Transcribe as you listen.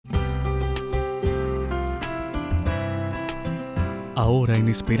Ahora en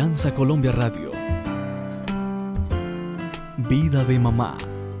Esperanza Colombia Radio. Vida de Mamá.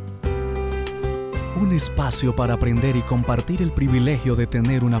 Un espacio para aprender y compartir el privilegio de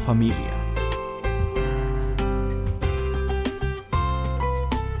tener una familia.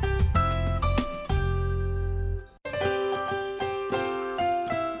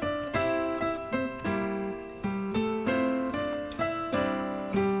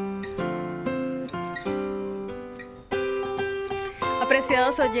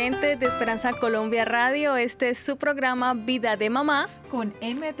 Apreciados oyentes de Esperanza Colombia Radio, este es su programa Vida de Mamá con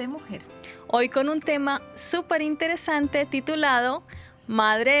M de Mujer. Hoy con un tema súper interesante titulado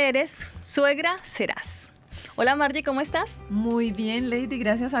Madre, eres, suegra, serás. Hola Margie, ¿cómo estás? Muy bien, Lady,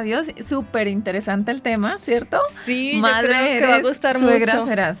 gracias a Dios. Súper interesante el tema, ¿cierto? Sí, Madre, yo creo que eres, va a gustar suegra, mucho.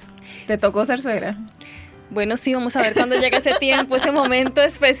 serás. ¿Te tocó ser suegra? Bueno, sí, vamos a ver cuándo llega ese tiempo, ese momento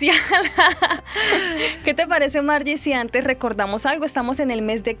especial. ¿Qué te parece, Margie, si antes recordamos algo? ¿Estamos en el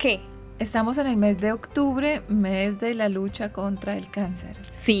mes de qué? Estamos en el mes de octubre, mes de la lucha contra el cáncer.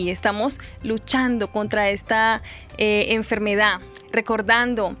 Sí, estamos luchando contra esta enfermedad,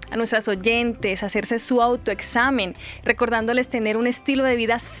 recordando a nuestras oyentes hacerse su autoexamen, recordándoles tener un estilo de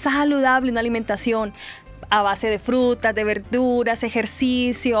vida saludable, una alimentación a base de frutas, de verduras,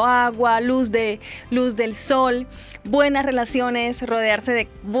 ejercicio, agua, luz del sol, buenas relaciones, rodearse de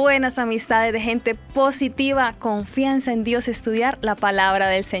buenas amistades, de gente positiva, confianza en Dios, estudiar la palabra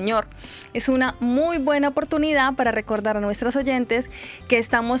del Señor. Es una muy buena oportunidad para recordar a nuestros oyentes que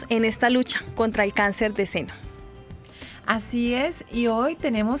estamos en esta lucha contra el cáncer de seno. Así es, y hoy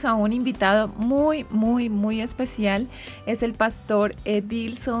tenemos a un invitado muy especial, es el pastor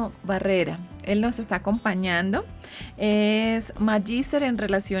Edilson Barrera. Él nos está acompañando, es magíster en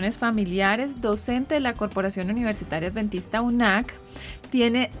Relaciones Familiares, docente de la Corporación Universitaria Adventista UNAC,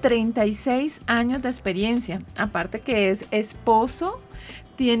 tiene 36 años de experiencia, aparte que es esposo,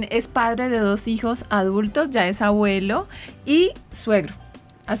 es padre de 2 hijos adultos, ya es abuelo y suegro.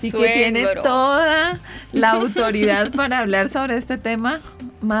 Así que tiene toda la autoridad para hablar sobre este tema.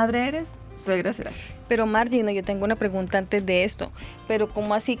 Madre eres, suegra serás. Pero Margie, no, yo tengo una pregunta antes de esto. Pero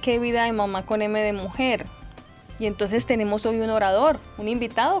 ¿cómo así que vida de mamá con M de mujer? Y entonces tenemos hoy un orador, un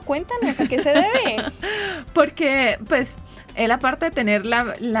invitado. Cuéntanos, ¿a qué se debe? Porque, pues, él aparte de tener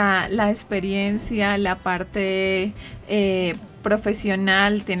la experiencia, la parte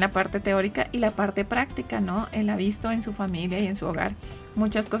profesional, tiene la parte teórica y la parte práctica, ¿no? Él ha visto en su familia y en su hogar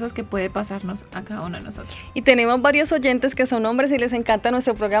muchas cosas que puede pasarnos a cada uno de nosotros. Y tenemos varios oyentes que son hombres y les encanta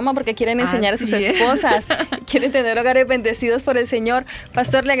nuestro programa porque quieren enseñar Así a sus esposas, quieren tener hogares bendecidos por el Señor.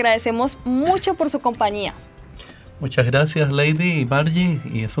 Pastor, le agradecemos mucho por su compañía. Muchas gracias, Lady y Margie,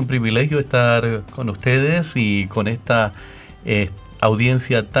 y es un privilegio estar con ustedes y con esta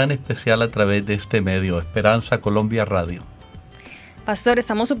audiencia tan especial a través de este medio, Esperanza Colombia Radio. Pastor,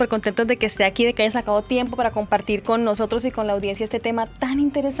 estamos súper contentos de que esté aquí, de que haya sacado tiempo para compartir con nosotros y con la audiencia este tema tan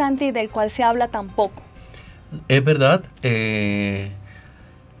interesante y del cual se habla tan poco. Es verdad,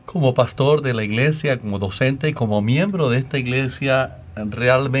 como pastor de la iglesia, como docente y como miembro de esta iglesia,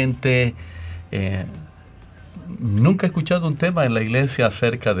 realmente nunca he escuchado un tema en la iglesia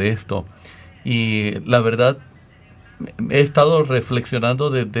acerca de esto. Y la verdad, he estado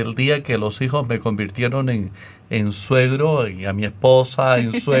reflexionando desde el día que los hijos me convirtieron en suegro y a mi esposa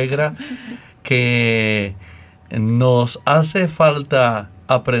en suegra, que nos hace falta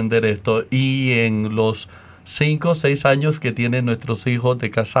aprender esto. Y en los 5 o 6 años que tienen nuestros hijos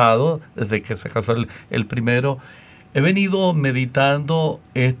de casado, desde que se casó el primero, he venido meditando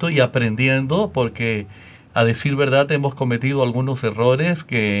esto y aprendiendo, porque a decir verdad hemos cometido algunos errores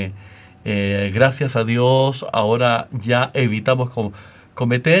que gracias a Dios ahora ya evitamos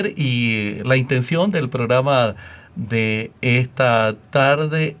cometer, y la intención del programa de esta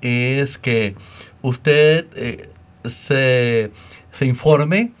tarde es que usted se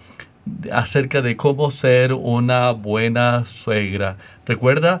informe acerca de cómo ser una buena suegra.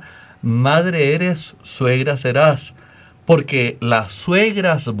 Recuerda, madre eres, suegra serás, porque las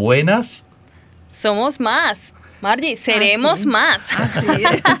suegras buenas somos más. Margie, seremos más. Así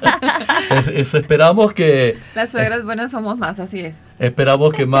es. Eso esperamos que... Las suegras buenas somos más, así es.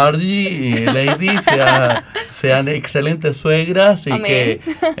 Esperamos que Margie y Lady sean excelentes suegras y Amén.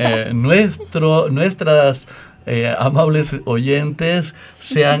 Que nuestras amables oyentes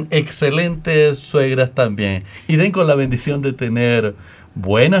sean excelentes suegras también. Y den con la bendición de tener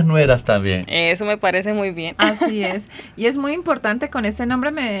buenas nueras también. Eso me parece muy bien. Así es. Y es muy importante, con este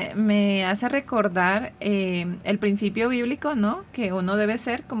nombre me hace recordar el principio bíblico, ¿no? Que uno debe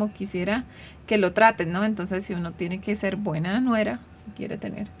ser como quisiera que lo traten, ¿no? Entonces, si uno tiene que ser buena nuera, si quiere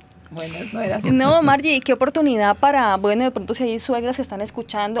tener Buenas nueras. No, Margie, qué oportunidad para, bueno, de pronto si hay suegras que están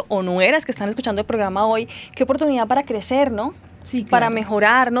escuchando o nueras que están escuchando el programa hoy, qué oportunidad para crecer, ¿no? Sí, claro. Para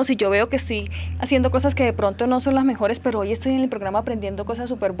mejorarnos. Y yo veo que estoy haciendo cosas que de pronto no son las mejores, pero hoy estoy en el programa aprendiendo cosas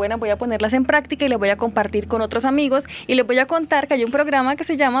súper buenas, voy a ponerlas en práctica y les voy a compartir con otros amigos y les voy a contar que hay un programa que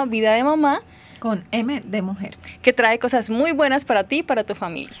se llama Vida de Mamá, Con M de mujer. que trae cosas muy buenas para ti y para tu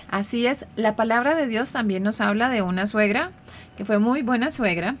familia. Así es, la palabra de Dios también nos habla de una suegra que fue muy buena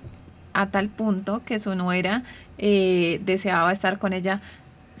suegra, a tal punto que su nuera deseaba estar con ella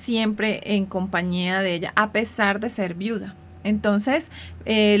siempre en compañía de ella, a pesar de ser viuda. Entonces,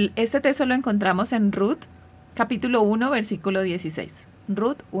 este texto lo encontramos en Ruth, capítulo 1, versículo 16.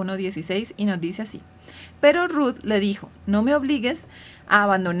 Ruth 1:16, y nos dice así: pero Ruth le dijo, no me obligues a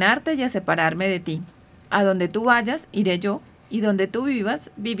abandonarte y a separarme de ti. A donde tú vayas, iré yo, y donde tú vivas,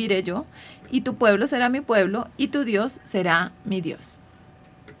 viviré yo, y tu pueblo será mi pueblo, y tu Dios será mi Dios.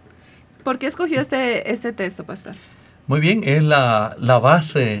 ¿Por qué escogió este texto, pastor? Muy bien, es la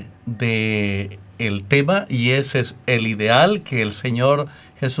base del tema, y ese es el ideal que el Señor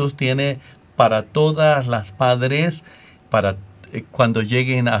Jesús tiene para todas las madres, para cuando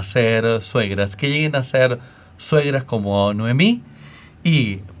lleguen a ser suegras, que lleguen a ser suegras como Noemí.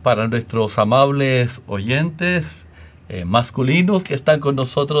 Y para nuestros amables oyentes masculinos que están con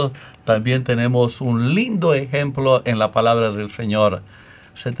nosotros, también tenemos un lindo ejemplo en la palabra del Señor.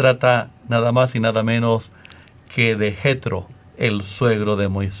 Se trata nada más y nada menos que de Jetro, el suegro de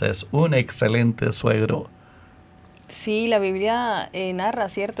Moisés, un excelente suegro. Sí, la Biblia narra,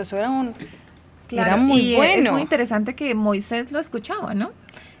 ¿cierto? Eso era Claro, era muy y bueno. es muy interesante que Moisés lo escuchaba, ¿no?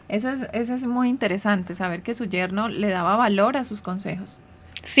 Eso es muy interesante, saber que su yerno le daba valor a sus consejos.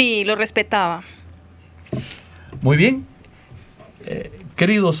 Sí, lo respetaba. Muy bien,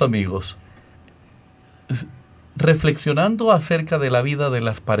 queridos amigos, reflexionando acerca de la vida de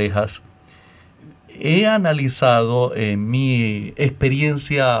las parejas, he analizado en mi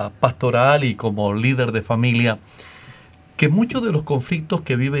experiencia pastoral y como líder de familia que muchos de los conflictos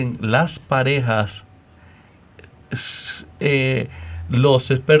que viven las parejas,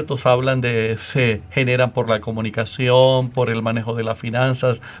 los expertos hablan se generan por la comunicación, por el manejo de las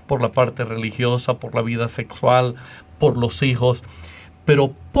finanzas, por la parte religiosa, por la vida sexual, por los hijos,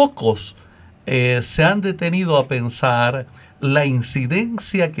 pero pocos se han detenido a pensar la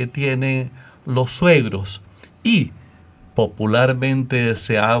incidencia que tienen los suegros, y popularmente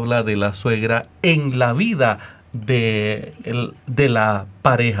se habla de la suegra en la vida de la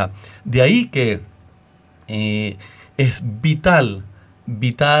pareja. De ahí que es vital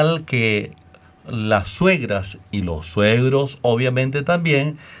que las suegras y los suegros obviamente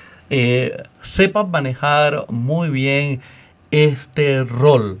también sepan manejar muy bien este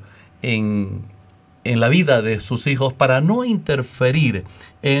rol en la vida de sus hijos para no interferir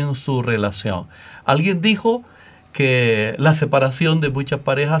en su relación. Alguien dijo que la separación de muchas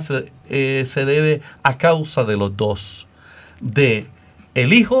parejas se debe a causa de los dos, de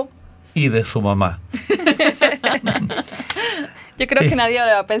el hijo y de su mamá. Yo creo que nadie lo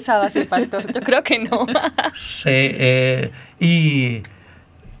había pensado así, pastor. Yo creo que no. Sí, y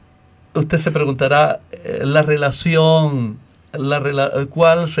usted se preguntará,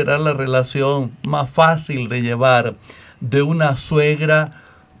 ¿cuál será la relación más fácil de llevar de una suegra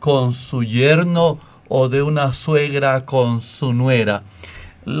con su yerno o de una suegra con su nuera?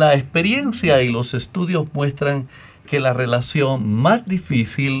 La experiencia y los estudios muestran que la relación más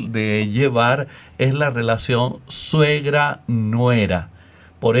difícil de llevar es la relación suegra-nuera.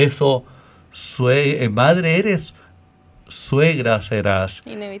 Por eso, madre eres, suegra serás.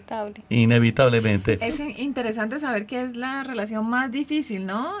 Inevitable. Inevitablemente. Es interesante saber que es la relación más difícil,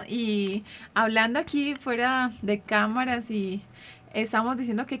 ¿no? Y hablando aquí fuera de cámaras, y estamos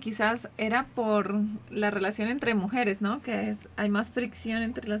diciendo que quizás era por la relación entre mujeres, ¿no? Que hay más fricción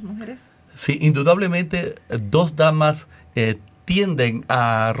entre las mujeres. Sí, indudablemente dos damas tienden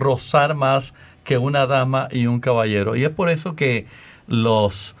a rozar más que una dama y un caballero. Y es por eso que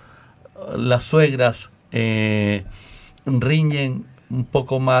las suegras riñen un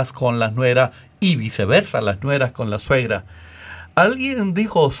poco más con las nueras y viceversa, las nueras con la suegra. Alguien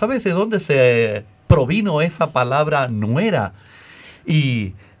dijo, ¿sabes de dónde se provino esa palabra nuera?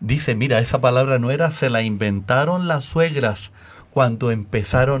 Y dice, mira, esa palabra nuera se la inventaron las suegras cuando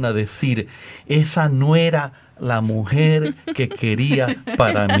empezaron a decir, esa no era la mujer que quería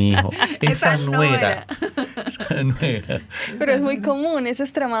para mi hijo. Esa no era. Pero es muy común, es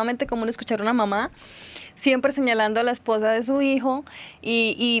extremadamente común escuchar a una mamá siempre señalando a la esposa de su hijo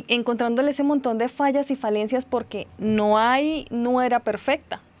y encontrándole ese montón de fallas y falencias porque no era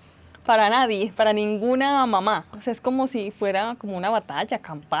perfecta. para nadie, para ninguna mamá. O sea, es como si fuera como una batalla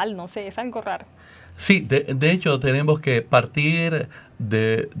campal, no sé, es algo raro. Sí, de hecho tenemos que partir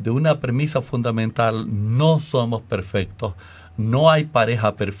de una premisa fundamental: no somos perfectos. No hay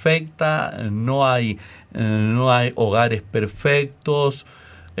pareja perfecta, no hay hogares perfectos,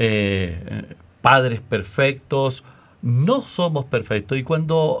 padres perfectos. No somos perfectos, y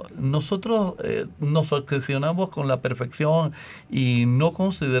cuando nosotros nos obsesionamos con la perfección y no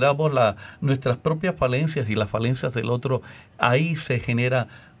consideramos nuestras propias falencias y las falencias del otro, ahí se generan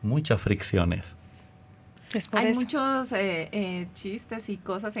muchas fricciones. Hay muchos chistes y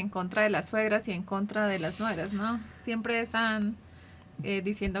cosas en contra de las suegras y en contra de las nueras, ¿no? Siempre están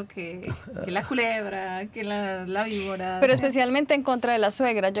diciendo que la culebra, que la víbora. Pero especialmente en contra de la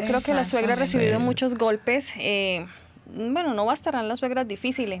suegra. Yo creo que la suegra ha recibido muchos golpes. Bueno, no bastarán las suegras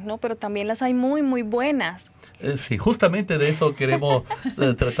difíciles, ¿no? Pero también las hay muy, muy buenas. Sí, justamente de eso queremos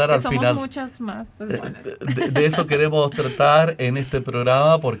tratar al final. Somos muchas más buenas. De eso queremos tratar en este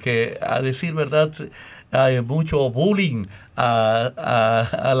programa, porque a decir verdad hay mucho bullying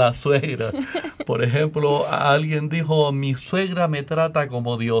a la suegra. Por ejemplo, alguien dijo: mi suegra me trata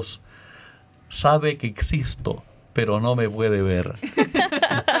como Dios, sabe que existo, pero no me puede ver.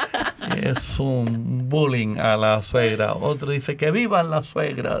 Es un bullying a la suegra. Otro dice: que vivan las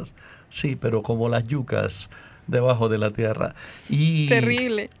suegras. Sí, pero como las yucas debajo de la tierra.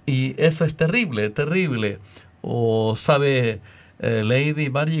 Terrible. Y eso es terrible, terrible. O sabe Lady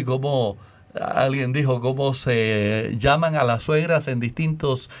Margie cómo alguien dijo cómo se llaman a las suegras en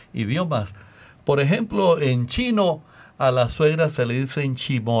distintos idiomas. Por ejemplo, en chino a las suegras se le dice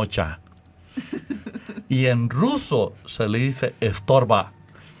chimocha. Y en ruso se le dice estorba.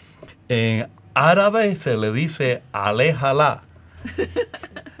 En árabe se le dice aléjala.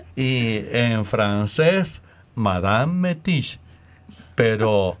 Y en francés, Madame Metiche.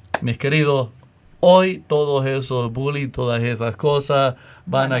 Pero, mis queridos, hoy todos esos bullying, todas esas cosas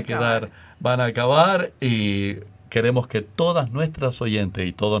van a acabar, y queremos que todas nuestras oyentes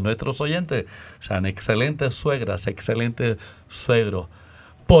y todos nuestros oyentes sean excelentes suegras, excelentes suegros.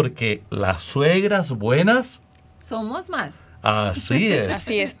 Porque las suegras buenas somos más. Así es.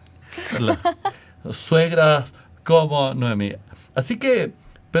 Así es. Suegras como Noemí. Así que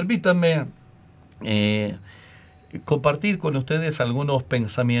permítanme compartir con ustedes algunos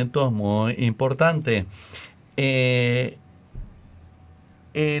pensamientos muy importantes. Si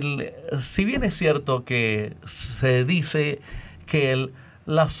bien es cierto que se dice que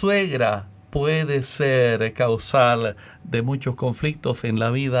la suegra puede ser causal de muchos conflictos en la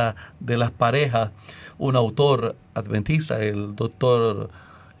vida de las parejas, un autor adventista, el doctor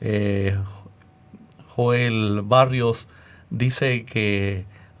Joel Barrios, dice que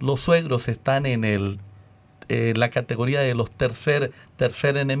los suegros están en la categoría de los tercer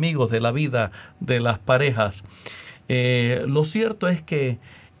enemigos de la vida de las parejas. Lo cierto es que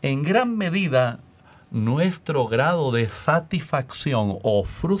en gran medida nuestro grado de satisfacción o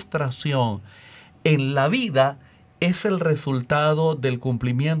frustración en la vida es el resultado del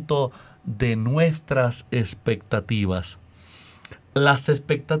cumplimiento de nuestras expectativas. Las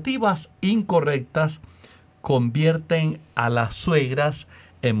expectativas incorrectas convierten a las suegras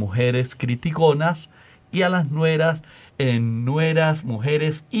en mujeres criticonas y a las nueras en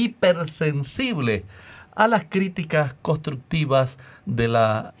mujeres hipersensibles a las críticas constructivas de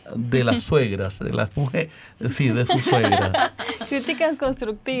las suegras, de las mujeres, sí, de sus suegras. Críticas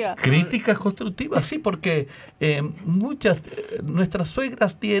constructivas. Críticas constructivas, sí, porque nuestras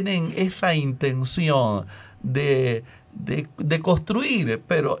suegras tienen esa intención de construir,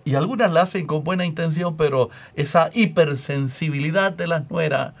 y algunas la hacen con buena intención, pero esa hipersensibilidad de las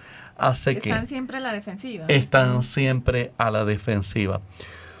nueras hace que están siempre a la defensiva. Están siempre a la defensiva.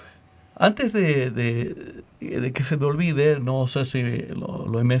 Antes de que se me olvide, no sé si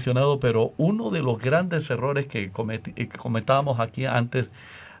lo he mencionado, pero uno de los grandes errores que comentábamos aquí antes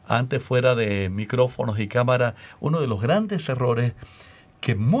fuera de micrófonos y cámara, uno de los grandes errores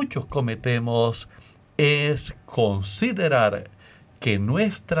que muchos cometemos es considerar que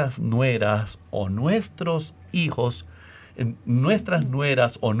nuestras nueras o nuestros hijos, nuestras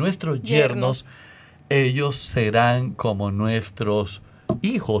nueras o nuestros yernos, ellos serán como nuestros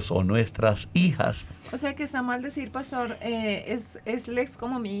hijos o nuestras hijas. O sea que está mal decir, pastor, es Lex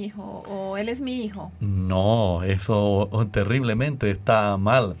como mi hijo o él es mi hijo. No, eso terriblemente está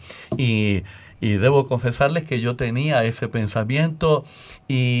mal. Y Y debo confesarles que yo tenía ese pensamiento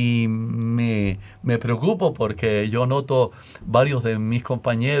y me preocupo porque yo noto varios de mis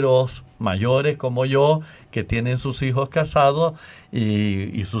compañeros mayores como yo que tienen sus hijos casados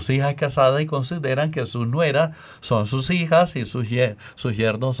y sus hijas casadas y consideran que sus nueras son sus hijas y sus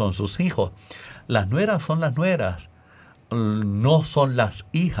yernos son sus hijos. Las nueras son las nueras, no son las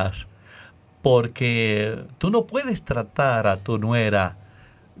hijas, porque tú no puedes tratar a tu nuera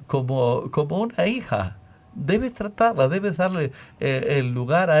como una hija. Debes tratarla, debes darle el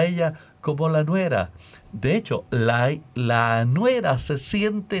lugar a ella como la nuera. De hecho, la nuera se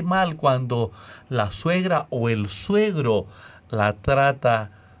siente mal cuando la suegra o el suegro la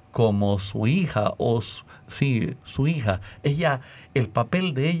trata como su hija su hija. El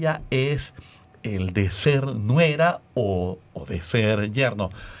papel de ella es el de ser nuera o de ser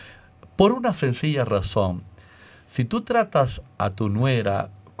yerno. Por una sencilla razón. Si tú tratas a tu nuera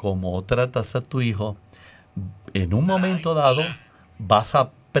como tratas a tu hijo, en un momento dado vas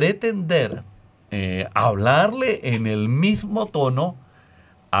a pretender hablarle en el mismo tono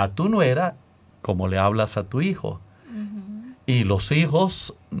a tu nuera como le hablas a tu hijo. Uh-huh. Y los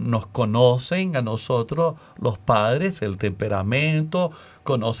hijos nos conocen a nosotros, los padres, el temperamento,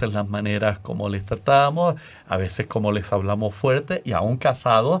 conocen las maneras como les tratamos, a veces como les hablamos fuerte, y aún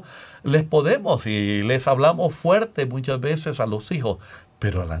casados les podemos y les hablamos fuerte muchas veces a los hijos.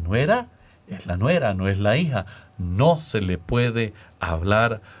 Pero a la nuera es la nuera, no es la hija. No se le puede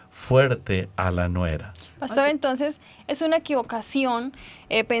hablar fuerte a la nuera. Pastor, entonces es una equivocación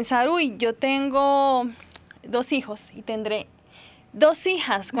pensar, yo tengo 2 hijos y tendré 2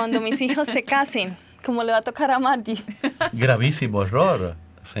 hijas cuando mis hijos se casen, como le va a tocar a Margie. Gravísimo error.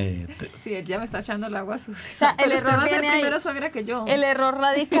 Sí, ella me está echando el agua sucia. O sea, el error error viene primero suegra que yo. El error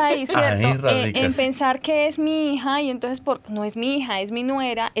radica ahí, ¿cierto? Ahí radica. En pensar que es mi hija y entonces no es mi hija, es mi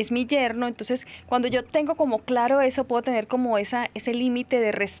nuera, es mi yerno. Entonces, cuando yo tengo como claro eso, puedo tener como ese límite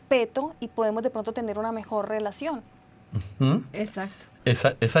de respeto y podemos de pronto tener una mejor relación. Uh-huh. Exacto.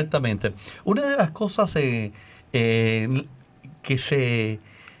 Exactamente. Una de las cosas que se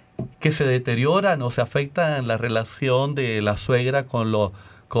deterioran o se afectan la relación de la suegra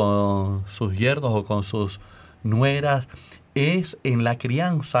con sus yernos o con sus nueras es en la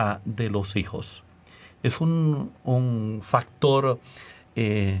crianza de los hijos. Es un factor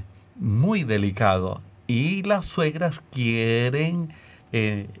muy delicado y las suegras quieren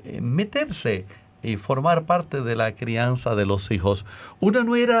meterse y formar parte de la crianza de los hijos. Una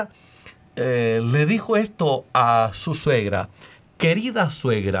nuera le dijo esto a su suegra: querida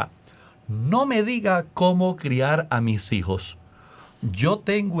suegra, no me diga cómo criar a mis hijos. Yo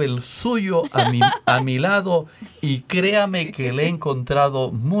tengo el suyo a mi lado y créame que le he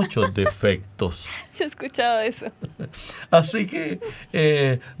encontrado muchos defectos. Yo he escuchado eso. Así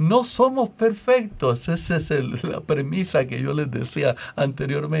que no somos perfectos. Esa es la premisa que yo les decía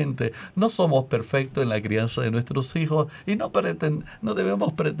anteriormente. No somos perfectos en la crianza de nuestros hijos y no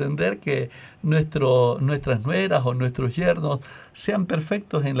debemos pretender que nuestras nueras o nuestros yernos sean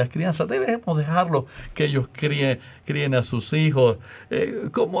perfectos en la crianza. Debemos dejarlos que ellos críen a sus hijos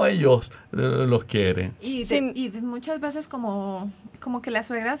como ellos los quieren. Y muchas veces como que la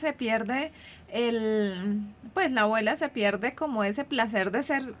suegra se pierde la abuela se pierde como ese placer de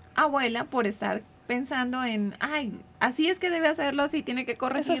ser abuela por estar pensando en, así es que debe hacerlo, así tiene que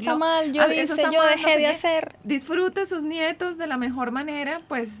corregirlo. Eso está mal, yo dejé de hacer. Disfrute sus nietos de la mejor manera,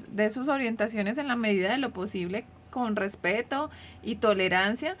 pues de sus orientaciones en la medida de lo posible, con respeto y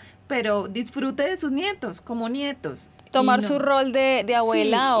tolerancia, pero disfrute de sus nietos como nietos. Tomar su rol de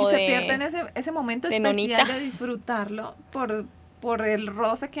abuela y se pierde en ese momento especial nonita. De disfrutarlo por el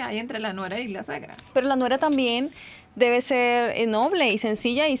roce que hay entre la nuera y la suegra. Pero la nuera también debe ser noble y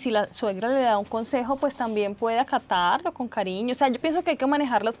sencilla, y si la suegra le da un consejo, pues también puede acatarlo con cariño. O sea, yo pienso que hay que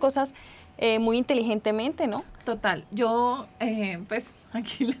manejar las cosas muy inteligentemente, ¿no? Total. Yo, pues,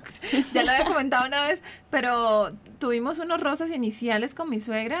 aquí ya lo había comentado una vez, pero tuvimos unos roces iniciales con mi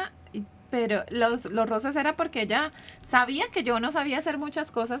suegra, pero los roces era porque ella sabía que yo no sabía hacer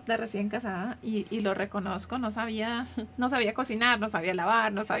muchas cosas de recién casada y lo reconozco, no sabía cocinar, no sabía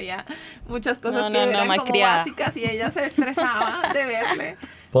lavar, no sabía muchas cosas eran como criada. Básicas, y ella se estresaba de verle.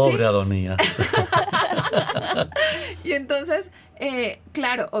 Pobre Adonía. Y entonces,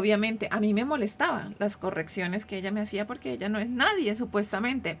 claro, obviamente, a mí me molestaban las correcciones que ella me hacía porque ella no es nadie,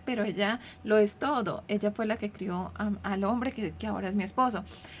 supuestamente, pero ella lo es todo. Ella fue la que crió al hombre que ahora es mi esposo.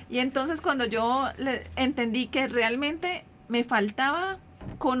 Y entonces cuando yo entendí que realmente me faltaba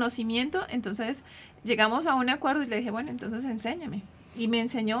conocimiento, entonces llegamos a un acuerdo y le dije, bueno, entonces enséñame. y me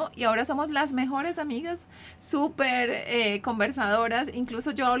enseñó, y ahora somos las mejores amigas, súper conversadoras.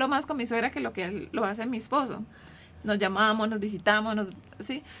 Incluso yo hablo más con mi suegra que lo hace mi esposo. Nos llamamos, nos visitamos,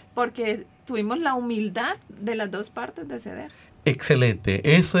 ¿sí? Porque tuvimos la humildad de las dos partes de ceder.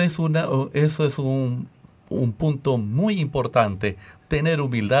 Excelente. Eso es un punto muy importante, tener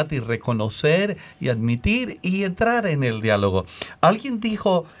humildad y reconocer y admitir y entrar en el diálogo. Alguien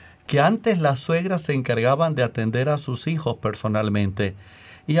dijo que antes las suegras se encargaban de atender a sus hijos personalmente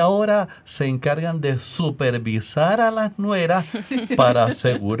y ahora se encargan de supervisar a las nueras para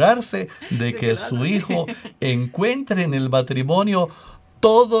asegurarse de que su hijo encuentre en el matrimonio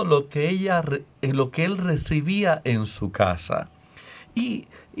todo lo que él recibía en su casa. Y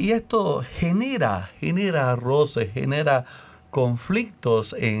esto genera roces, genera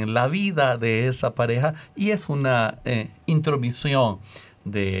conflictos en la vida de esa pareja y es una intromisión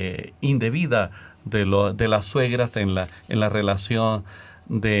indebida de las suegras en la relación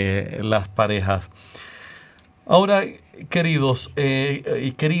de las parejas. Ahora, queridos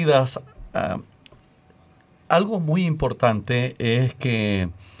y queridas, algo muy importante es que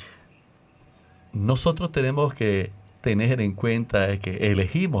nosotros tenemos que tener en cuenta que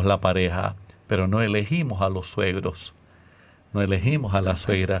elegimos la pareja, pero no elegimos a los suegros, no elegimos a la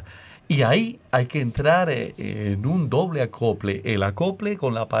suegra. Y ahí hay que entrar en un doble acople, el acople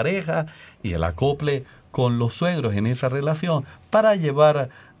con la pareja y el acople con los suegros en esa relación para llevar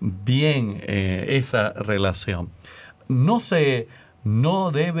bien esa relación. No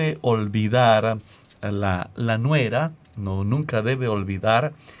debe olvidar la nuera, nunca debe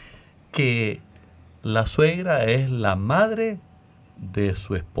olvidar que la suegra es la madre de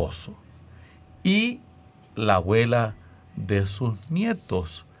su esposo y la abuela de sus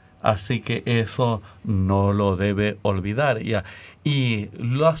nietos. Así que eso no lo debe olvidar. Y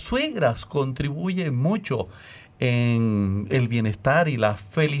las suegras contribuyen mucho en el bienestar y la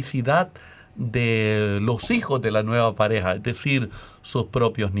felicidad de los hijos de la nueva pareja, es decir, sus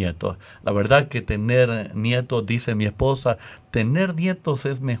propios nietos. La verdad que tener nietos, dice mi esposa, tener nietos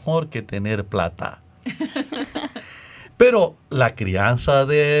es mejor que tener plata. Pero la crianza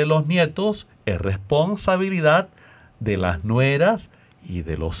de los nietos es responsabilidad de las nueras y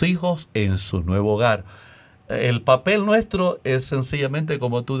de los hijos en su nuevo hogar. El papel nuestro es sencillamente,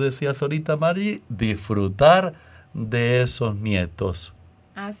 como tú decías ahorita, Mari, disfrutar de esos nietos.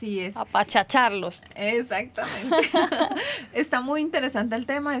 Así es. Apachacharlos. Exactamente. Está muy interesante el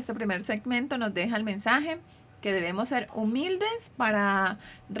tema. Este primer segmento nos deja el mensaje que debemos ser humildes para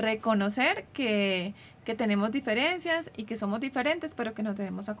reconocer que tenemos diferencias y que somos diferentes, pero que nos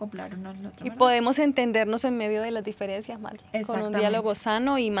debemos acoplar uno al otro. Y ¿verdad? podemos entendernos en medio de las diferencias, Madre, con un diálogo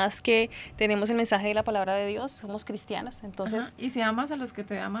sano, y más que tenemos el mensaje de la palabra de Dios, somos cristianos, entonces... Ajá. Y si amas a los que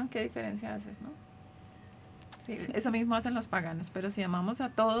te aman, ¿qué diferencia haces, no? Sí, eso mismo hacen los paganos, pero si amamos a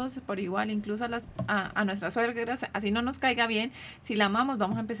todos por igual, incluso a nuestras suegras, así no nos caiga bien, si la amamos,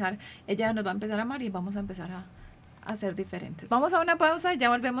 ella nos va a empezar a amar y vamos a empezar a ser diferentes. Vamos a una pausa y ya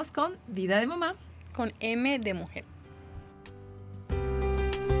volvemos con Vida de Mamá. Con M de mujer.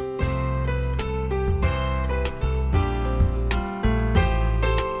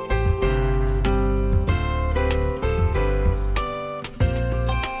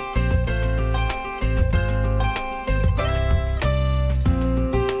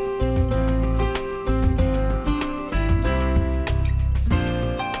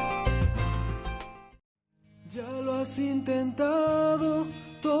 Ya lo has intentado,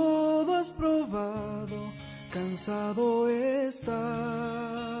 todo has probado, cansado estás.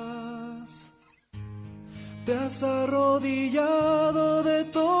 Te has arrodillado, de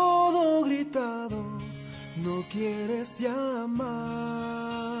todo gritado, no quieres ya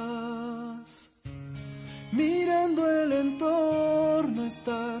más. Mirando el entorno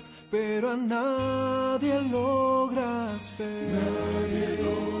estás, pero a nadie logras ver.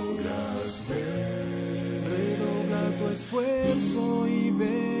 Redobla tu esfuerzo y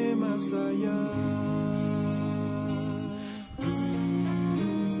ve más allá.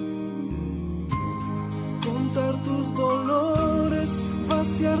 Contar tus dolores,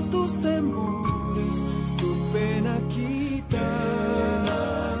 vaciar tus temores, tu pena quitar.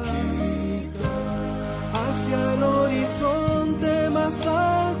 Hacia el horizonte más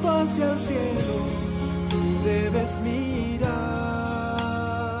alto, hacia el cielo, tú debes mirar.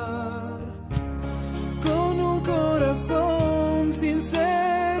 Con un corazón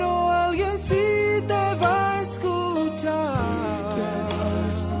sincero, alguien sí te va a escuchar.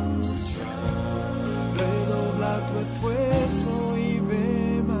 Redobla tu esfuerzo y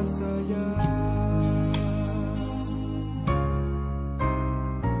ve más allá.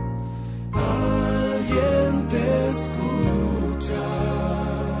 Alguien te escucha.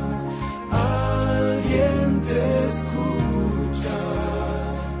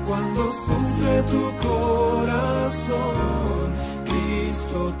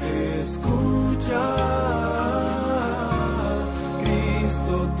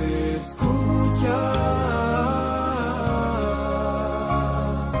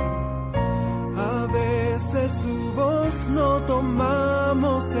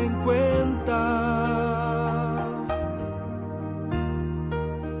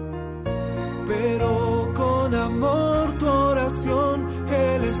 pero con amor tu oración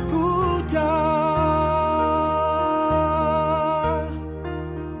Él escucha.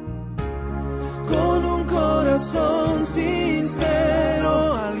 Con un corazón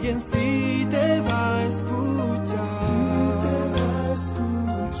sincero, alguien sí te va a escuchar.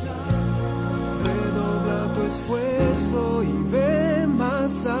 Redobla tu esfuerzo y ve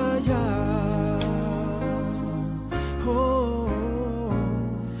más allá. Oh,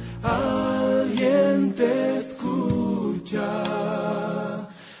 alguien te escucha.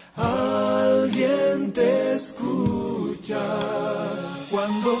 Alguien te escucha.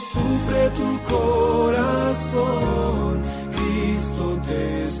 Cuando sufre tu corazón, Cristo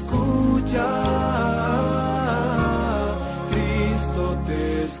te escucha. Cristo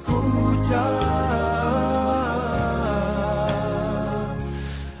te escucha.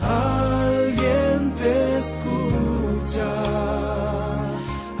 Alguien te escucha.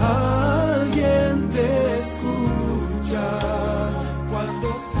 Alguien te escucha. Cuando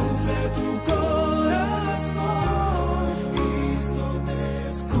sufre tu corazón, Cristo te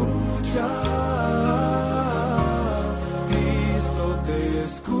escucha. Cristo te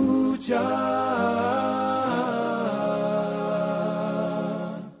escucha.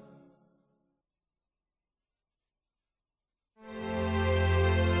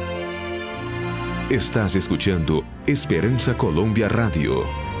 Estás escuchando Esperanza Colombia Radio,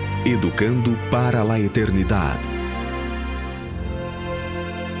 educando para la eternidad.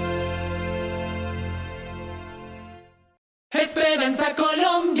 Esperanza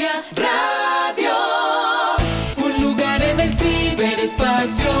Colombia Radio, un lugar en el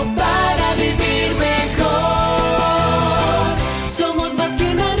ciberespacio para vivir mejor. Somos más que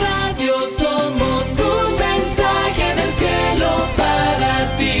una radio, somos un mensaje del cielo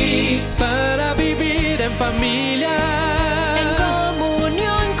para ti. Para vivir en familia, En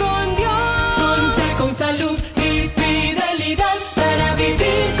comunión con Dios, con fe, con salud y fidelidad, para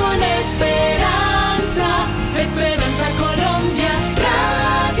vivir con esperanza. Esperanza Colombia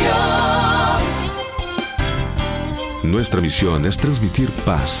Radio. Nuestra misión es transmitir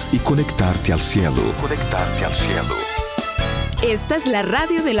paz y conectarte al cielo. Esta es la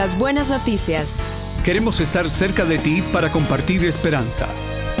radio de las buenas noticias. Queremos estar cerca de ti para compartir esperanza.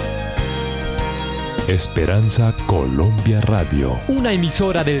 Esperanza Colombia Radio. una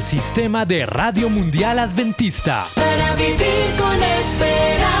emisora del Sistema de Radio Mundial Adventista. Para vivir con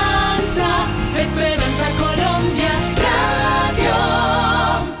esperanza. Esperanza Colombia Radio.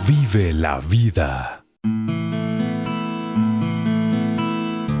 Vive la vida.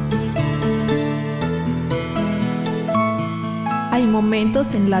 Hay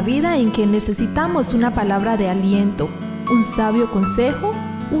momentos en la vida en que necesitamos una palabra de aliento, un sabio consejo,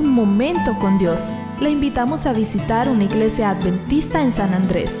 un momento con Dios. Le invitamos a visitar una iglesia adventista en San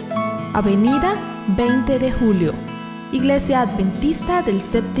Andrés, Avenida 20 de Julio. Iglesia Adventista del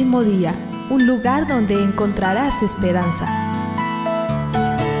Séptimo Día, un lugar donde encontrarás esperanza.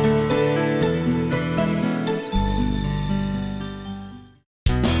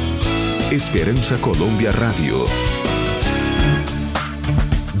 Esperanza Colombia Radio.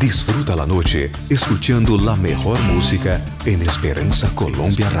 Disfruta la noche escuchando la mejor música en Esperanza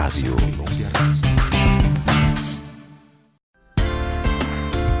Colombia Radio.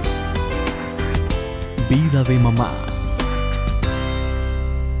 Vida de Mamá.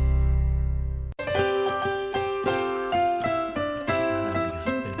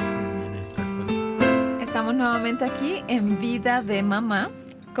 Estamos nuevamente aquí en Vida de Mamá.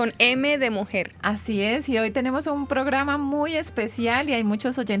 Con M de mujer. Así es, y hoy tenemos un programa muy especial y hay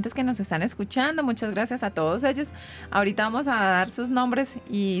muchos oyentes que nos están escuchando. Muchas gracias a todos ellos. Ahorita vamos a dar sus nombres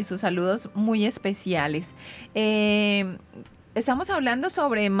y sus saludos muy especiales. Estamos hablando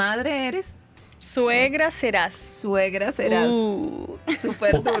sobre Madre, eres. Suegra, serás. Suegra, serás.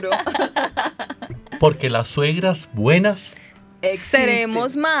 Súper duro. Porque las suegras buenas Existen.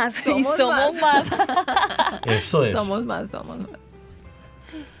 Seremos más y Somos somos más. Eso es. Somos más.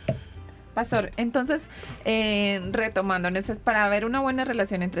 Pastor, entonces, retomando, para ver una buena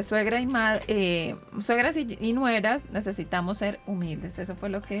relación entre suegra y suegras y nueras, necesitamos ser humildes. Eso fue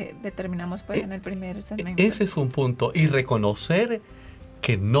lo que determinamos pues, en el primer segmento. Ese es un punto. Y reconocer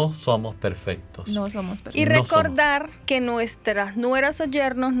que no somos perfectos. No somos perfectos. Y recordar que nuestras nueras o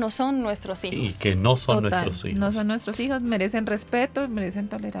yernos no son nuestros hijos. Y que no son Total, nuestros hijos. no son nuestros hijos, merecen respeto, merecen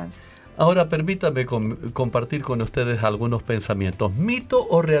tolerancia. Ahora permítame compartir con ustedes algunos pensamientos. ¿Mito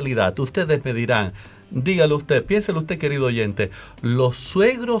o realidad? Ustedes me dirán, dígalo usted, piénselo usted, querido oyente. ¿Los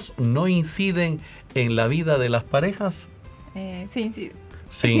suegros no inciden en la vida de las parejas? Sí, incide.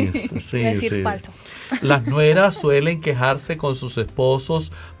 Sí. Decir falso. Las nueras suelen quejarse con sus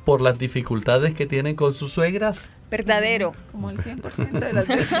esposos por las dificultades que tienen con sus suegras? Verdadero. Como el 100% de las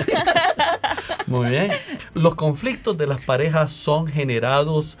veces. Muy bien. ¿Los conflictos de las parejas son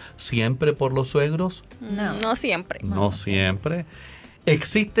generados siempre por los suegros? No siempre. No siempre.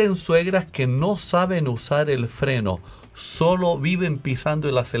 Existen suegras que no saben usar el freno, solo viven pisando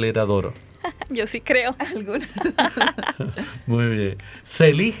el acelerador. Yo sí creo. Algunas. Muy bien. Se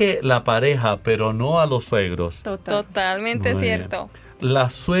elige la pareja, pero no a los suegros. Totalmente Muy cierto. bien.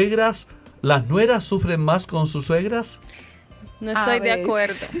 ¿Las nueras sufren más con sus suegras? No estoy de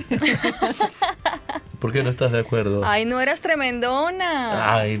acuerdo. ¿Por qué no estás de acuerdo? Ay, no eras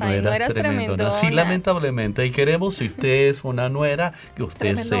tremendona. Ay, no eras tremendona. Sí, lamentablemente. Y queremos, si usted es una nuera, que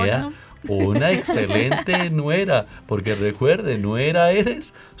usted sea una excelente nuera. Porque recuerde, nuera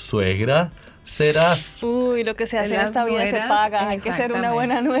eres, suegra serás. Uy, lo que se hace en esta vida se paga. Hay que ser una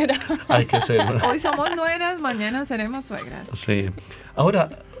buena nuera. Hay que ser una. Hoy somos nueras, mañana seremos suegras. Sí. Ahora,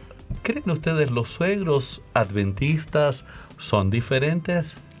 ¿creen ustedes los suegros adventistas son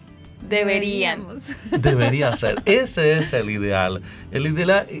diferentes? Deberían ser. Ese es el ideal. El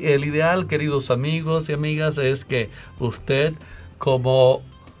ideal, queridos amigos y amigas, es que usted, como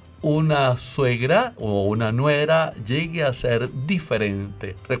una suegra o una nuera, llegue a ser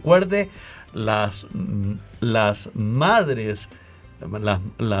diferente. Recuerde, las madres,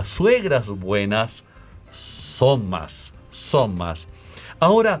 las suegras buenas son más.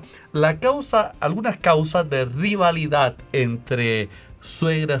 Ahora, algunas causas de rivalidad entre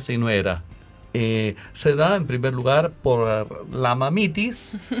suegras y nueras se da en primer lugar por la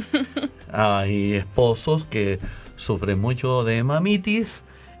mamitis. Hay esposos que sufren mucho de mamitis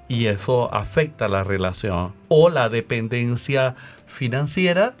y eso afecta la relación. O la dependencia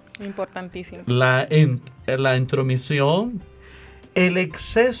financiera. Importantísimo. La intromisión, el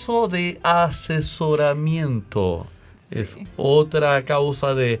exceso de asesoramiento. Es otra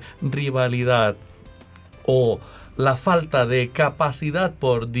causa de rivalidad. O la falta de capacidad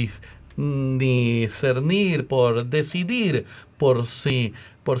por discernir, por decidir por sí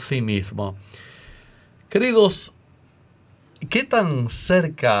mismo. Queridos, ¿qué tan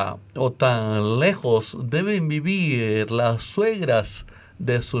cerca o tan lejos deben vivir las suegras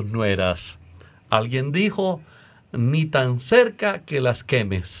de sus nueras? Alguien dijo, ni tan cerca que las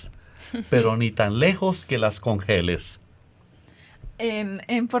quemes, pero ni tan lejos que las congeles.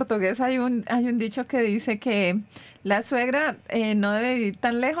 En portugués hay un dicho que dice que la suegra no debe vivir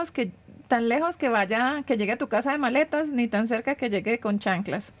tan lejos que llegue a tu casa de maletas, ni tan cerca que llegue con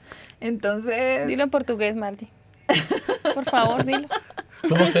chanclas. Entonces... Dilo en portugués, Margie. Por favor, dilo.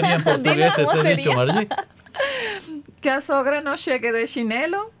 ¿Cómo sería en portugués ese dicho, Margie? Que a sogra no llegue de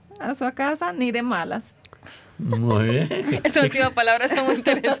chinelo a su casa, ni de malas. Muy bien. Esa última palabra está muy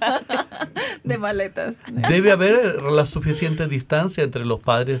interesante. De maletas. Debe haber la suficiente distancia entre los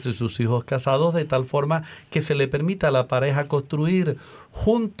padres y sus hijos casados, de tal forma que se le permita a la pareja construir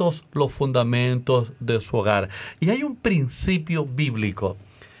juntos los fundamentos de su hogar. Y hay un principio bíblico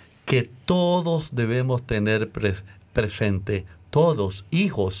que todos debemos tener presente. Todos,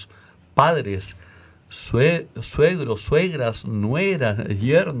 hijos, padres, suegros, suegras, nueras,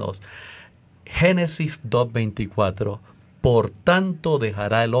 yernos. Génesis 2:24. Por tanto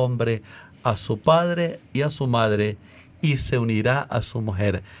dejará el hombre a su padre y a su madre y se unirá a su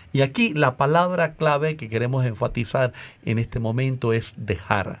mujer. Y aquí la palabra clave que queremos enfatizar en este momento es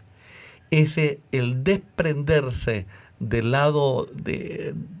dejar. El desprenderse del lado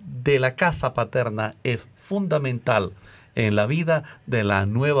de la casa paterna es fundamental en la vida de la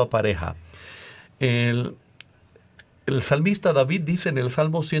nueva pareja. El salmista David dice en el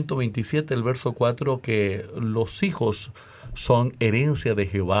Salmo 127, el verso 4, que los hijos son herencia de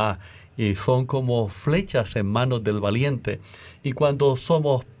Jehová y son como flechas en manos del valiente. Y cuando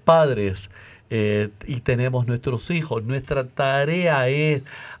somos padres y tenemos nuestros hijos, nuestra tarea es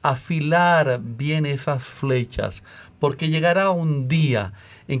afilar bien esas flechas, porque llegará un día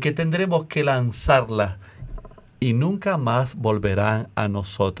en que tendremos que lanzarlas y nunca más volverán a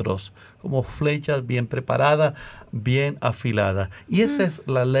nosotros, como flechas bien preparadas, bien afiladas. Y esa es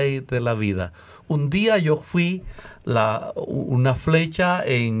la ley de la vida. Un día yo fui una flecha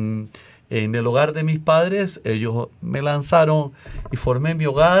en el hogar de mis padres, ellos me lanzaron y formé mi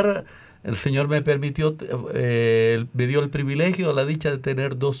hogar. El Señor me permitió, me dio el privilegio, la dicha de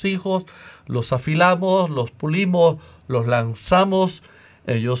tener 2 hijos, los afilamos, los pulimos, los lanzamos.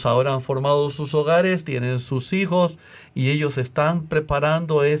 Ellos ahora han formado sus hogares, tienen sus hijos y ellos están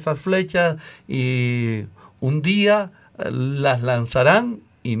preparando esas flechas y un día las lanzarán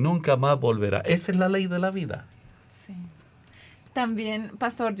y nunca más volverá. Esa es la ley de la vida. Sí. También,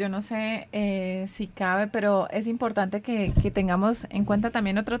 pastor, yo no sé si cabe, pero es importante que tengamos en cuenta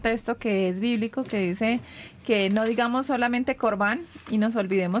también otro texto que es bíblico, que dice que no digamos solamente corbán y nos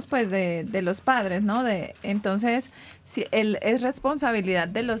olvidemos pues de los padres, ¿no? Entonces, si es responsabilidad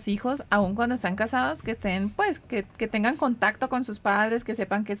de los hijos, aun cuando están casados, que estén pues, que tengan contacto con sus padres, que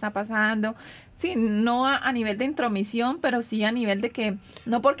sepan qué está pasando. Sí, no a nivel de intromisión, pero sí a nivel de que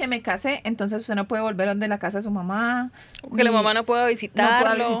no porque me casé, entonces usted no puede volver donde la casa de su mamá. Que la mamá no pueda visitarlo.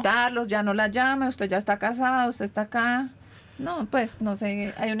 No pueda visitarlos, ya no la llame, usted ya está casada, usted está acá. No, pues no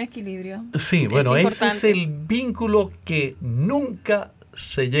sé, hay un equilibrio. Sí, bueno, ese es el vínculo que nunca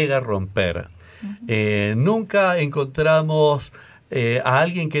se llega a romper. Nunca encontramos a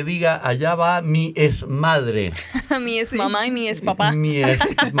alguien que diga, allá va mi exmadre. Mi exmamá y mi expapá. Mi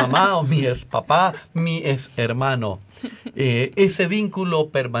exmamá o mi expapá, mi exhermano. Ese vínculo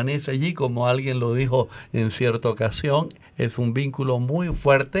permanece allí, como alguien lo dijo en cierta ocasión, es un vínculo muy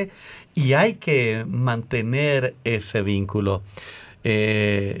fuerte y hay que mantener ese vínculo.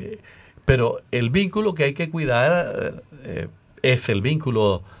 Pero el vínculo que hay que cuidar es el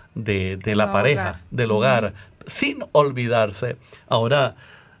vínculo de la pareja, del hogar, sin olvidarse. Ahora,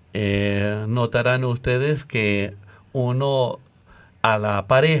 notarán ustedes que uno a la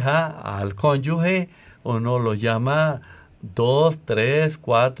pareja, al cónyuge, uno lo llama 2, 3,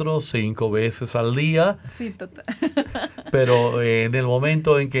 4, 5 veces al día. Sí, total. Pero en el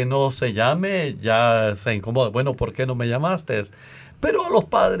momento en que no se llame, ya se incomoda. Bueno, ¿por qué no me llamaste? Pero a los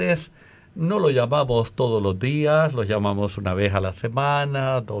padres no lo llamamos todos los días, los llamamos una vez a la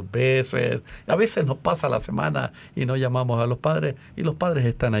semana, 2 veces. A veces nos pasa la semana y no llamamos a los padres y los padres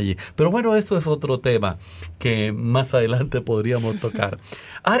están allí. Pero bueno, eso es otro tema que más adelante podríamos tocar.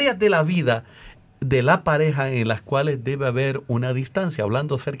 Áreas de la vida de la pareja en las cuales debe haber una distancia.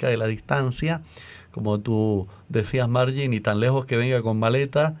 Hablando acerca de la distancia, como tú decías, Margie, ni tan lejos que venga con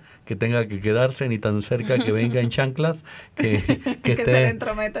maleta, que tenga que quedarse, ni tan cerca que venga en chanclas, que esté, se le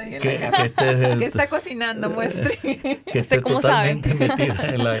entrometa en que está cocinando, muestre. Que esté totalmente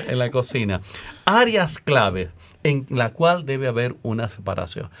metida en la cocina. Áreas claves en la cual debe haber una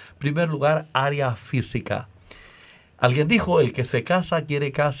separación. En primer lugar, área física. Alguien dijo, el que se casa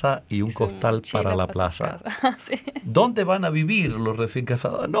quiere casa y un costal para la plaza. Sí. ¿Dónde van a vivir los recién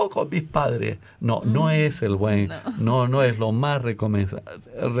casados? No, con mis padres. No, no es el buen, no es lo más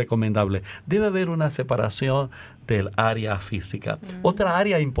recomendable. Debe haber una separación del área física. Otra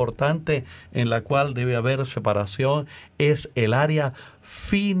área importante en la cual debe haber separación es el área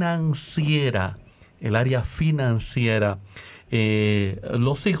financiera. El área financiera.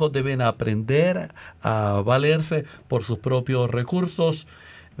 Los hijos deben aprender a valerse por sus propios recursos,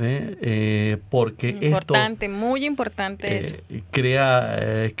 porque importante, muy importante eso.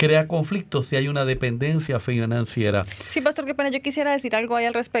 Crea conflictos si hay una dependencia financiera. Sí, pastor, qué pena, yo quisiera decir algo ahí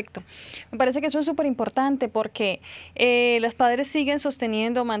al respecto. Me parece que eso es súper importante porque los padres siguen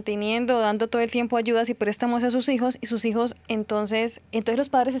sosteniendo, manteniendo, dando todo el tiempo ayudas y préstamos a sus hijos, y sus hijos entonces los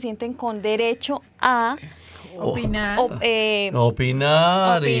padres se sienten con derecho a opinar, a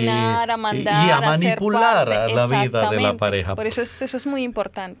mandar, y a manipular la vida de la pareja. Por eso es muy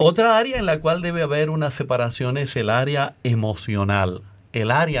importante. Otra área en la cual debe haber una separación es el área emocional.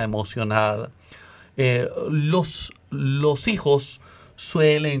 El área emocional. Los hijos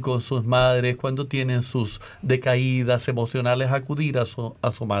suelen con sus madres, cuando tienen sus decaídas emocionales, acudir a su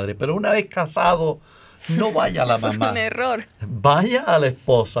madre. Pero una vez casado, no vaya a la mamá. Eso es un error. Vaya a la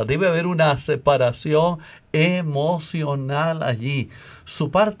esposa. Debe haber una separación emocional allí.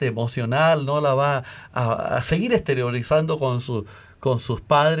 Su parte emocional no la va a seguir exteriorizando con sus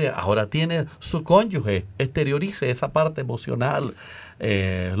padres. Ahora tiene su cónyuge. Exteriorice esa parte emocional.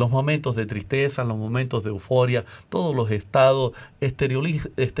 Los momentos de tristeza, los momentos de euforia, todos los estados,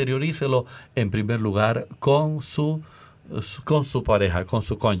 exteriorícelo en primer lugar con su pareja, con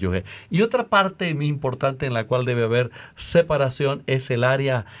su cónyuge. Y otra parte muy importante en la cual debe haber separación es el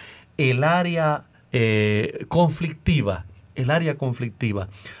área conflictiva. El área conflictiva.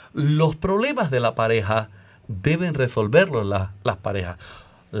 Los problemas de la pareja deben resolverlos las parejas.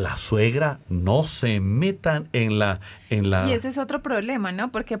 La suegra, no se metan en la... Y ese es otro problema,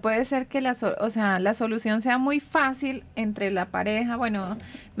 ¿no? Porque puede ser que la solución sea muy fácil entre la pareja. Bueno,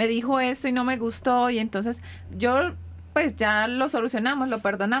 me dijo esto y no me gustó, y entonces pues ya lo solucionamos, lo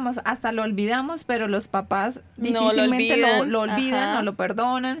perdonamos, hasta lo olvidamos, pero los papás difícilmente lo olvidan, no lo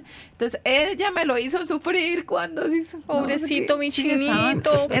perdonan. Entonces, ella me lo hizo sufrir cuando... Pobrecito, mi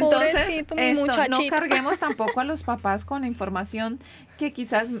chinito, pobrecito, mi muchachito. No carguemos tampoco a los papás con información que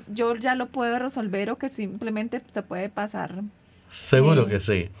quizás yo ya lo puedo resolver o que simplemente se puede pasar Seguro que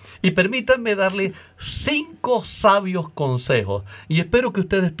sí. Y permítanme darle 5 sabios consejos. Y espero que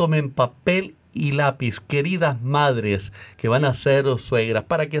ustedes tomen papel y lápiz, queridas madres que van a ser suegras,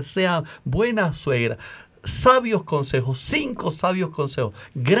 para que sean buenas suegras. Sabios consejos, 5 sabios consejos,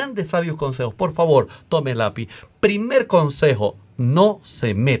 grandes sabios consejos. Por favor, tome lápiz. Primer consejo, no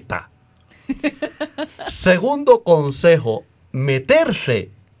se meta. Segundo consejo,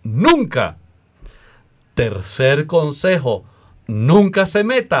 meterse nunca. Tercer consejo, nunca se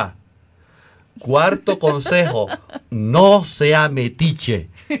meta. Cuarto consejo, no sea metiche.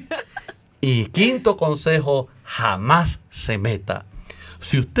 Y quinto consejo, jamás se meta.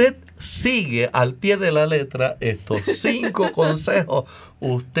 Si usted sigue al pie de la letra estos 5 consejos,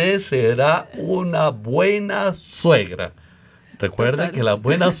 usted será una buena suegra. Recuerden que las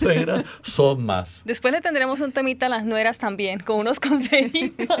buenas suegras son más. Después le tendremos un temita a las nueras también, con unos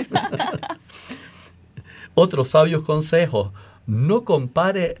consejitos. Otros sabios consejos. No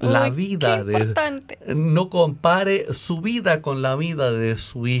compare no compare su vida con la vida de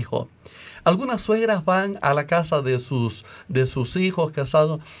su hijo. Algunas suegras van a la casa de sus hijos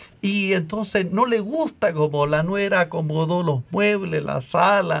casados y entonces no le gusta como la nuera acomodó los muebles, la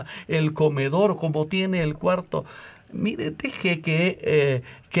sala, el comedor, como tiene el cuarto. Mire, deje que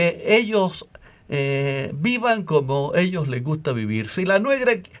ellos vivan como ellos les gusta vivir. Si la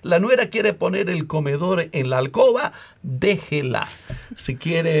nuera quiere poner el comedor en la alcoba, déjela. Si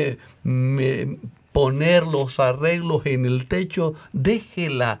quiere poner los arreglos en el techo,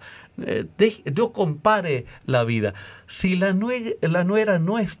 déjela. No compare la vida. Si la nuera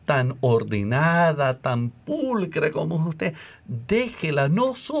no es tan ordenada, tan pulcra como usted, déjela,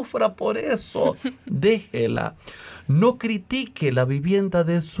 no sufra por eso, déjela. No critique la vivienda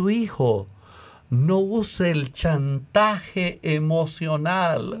de su hijo. No use el chantaje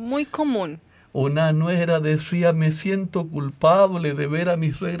emocional. Muy común. Una nuera decía, me siento culpable de ver a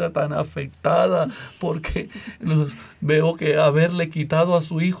mi suegra tan afectada porque veo que haberle quitado a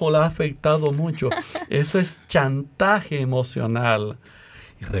su hijo la ha afectado mucho. Eso es chantaje emocional.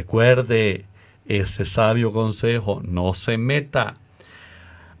 Y recuerde ese sabio consejo, no se meta.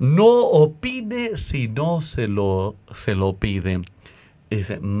 No opine si no se lo piden.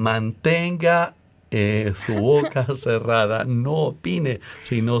 Dice, mantenga su boca cerrada, no opine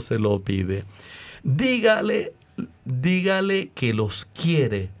si no se lo pide. Dígale que los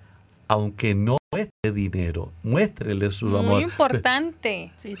quiere, aunque no muestre dinero, muéstrele su amor. Muy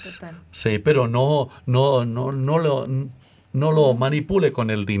importante. Sí, total. Sí, pero no lo manipule con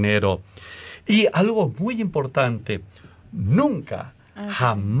el dinero. Y algo muy importante, nunca,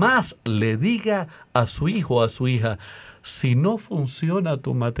 jamás le diga a su hijo o a su hija, si no funciona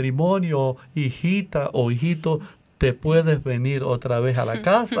tu matrimonio, hijita o hijito, te puedes venir otra vez a la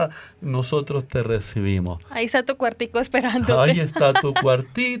casa, nosotros te recibimos. Ahí está tu cuartico esperándote. Ahí está tu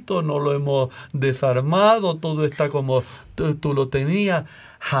cuartito, no lo hemos desarmado, todo está como tú lo tenías.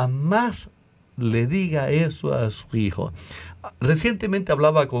 Jamás le diga eso a su hijo. Recientemente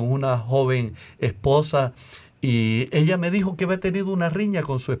hablaba con una joven esposa y ella me dijo que había tenido una riña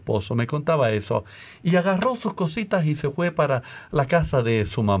con su esposo, me contaba eso. Y agarró sus cositas y se fue para la casa de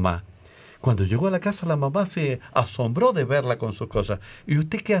su mamá. Cuando llegó a la casa, la mamá se asombró de verla con sus cosas. ¿Y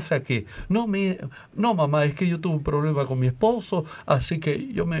usted qué hace aquí? No, mamá, es que yo tuve un problema con mi esposo, así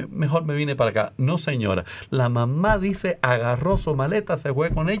que yo mejor me vine para acá. No, señora. La mamá dice, agarró su maleta, se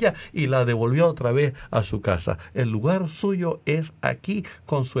fue con ella y la devolvió otra vez a su casa. El lugar suyo es aquí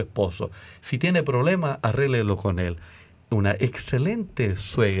con su esposo. Si tiene problema, arréglelo con él. Una excelente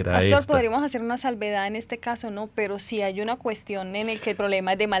suegra. Pastor, podríamos hacer una salvedad en este caso, ¿no? Pero si hay una cuestión en el que el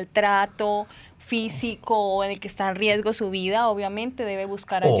problema es de maltrato físico o en el que está en riesgo su vida, obviamente debe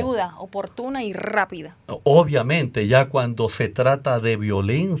buscar ayuda oportuna y rápida. Obviamente, ya cuando se trata de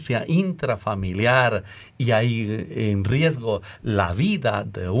violencia intrafamiliar y hay en riesgo la vida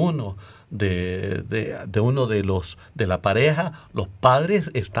de uno, de la pareja, los padres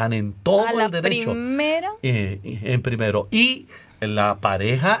están en todo el derecho. En primero. Y la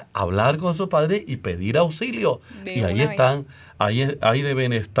pareja hablar con su padre y pedir auxilio. Y ahí están, ahí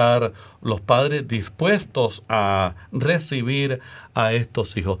deben estar los padres dispuestos a recibir a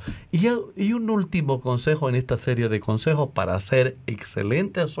estos hijos. Y un último consejo en esta serie de consejos para ser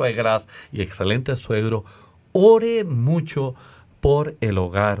excelentes suegras y excelentes suegros: ore mucho por el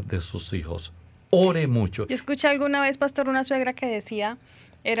hogar de sus hijos. Ore mucho. Yo escuché alguna vez, pastor, una suegra que decía,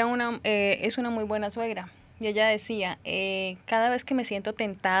 es una muy buena suegra. Y ella decía, cada vez que me siento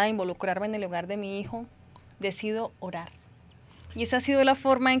tentada a involucrarme en el hogar de mi hijo, decido orar. Y esa ha sido la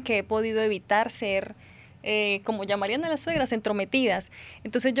forma en que he podido evitar ser como llamarían a las suegras, entrometidas.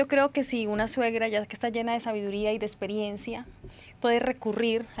 Entonces yo creo que si una suegra, ya que está llena de sabiduría y de experiencia, puede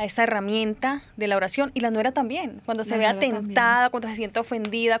recurrir a esta herramienta de la oración, y la nuera también, cuando se vea tentada, cuando se sienta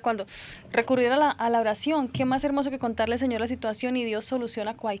ofendida, cuando recurrir a la oración, qué más hermoso que contarle al Señor la situación y Dios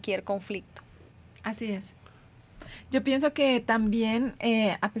soluciona cualquier conflicto. Así es. Yo pienso que también,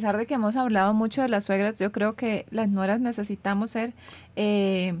 a pesar de que hemos hablado mucho de las suegras, yo creo que las nueras necesitamos ser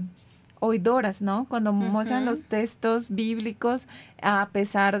oidoras, ¿no? Cuando muestran los textos bíblicos, a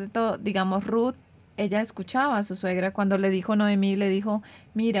pesar de todo, digamos, Ruth, ella escuchaba a su suegra cuando le dijo Noemí, le dijo,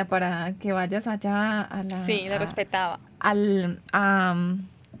 mira, para que vayas allá a la... Sí, la respetaba.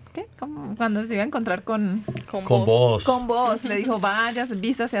 ¿Qué? Cuando se iba a encontrar con vos. Con vos, le dijo, vayas,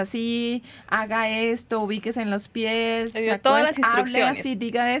 vístase así, haga esto, ubíquese en los pies. Le dio todas las instrucciones. Hable así,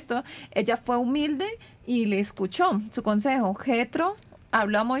 diga esto. Ella fue humilde y le escuchó su consejo. Jetro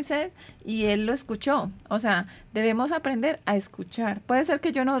habló a Moisés y él lo escuchó. O sea, debemos aprender a escuchar. Puede ser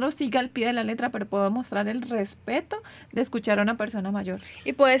que yo no lo siga al pie de la letra, pero puedo mostrar el respeto de escuchar a una persona mayor.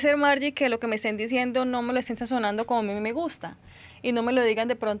 Y puede ser, Margie, que lo que me estén diciendo no me lo estén sazonando como a mí me gusta. Y no me lo digan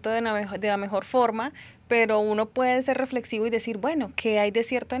de pronto de la mejor forma, pero uno puede ser reflexivo y decir, bueno, ¿qué hay de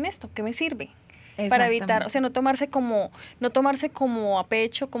cierto en esto? ¿Qué me sirve? Para evitar, o sea, no tomarse como a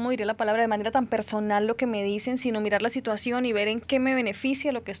pecho, como diría la palabra, de manera tan personal lo que me dicen, sino mirar la situación y ver en qué me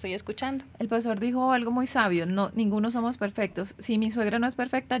beneficia lo que estoy escuchando. El pastor dijo algo muy sabio, no, ninguno somos perfectos. Si mi suegra no es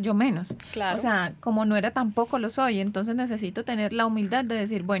perfecta, yo menos. Claro. O sea, como nuera tampoco lo soy, entonces necesito tener la humildad de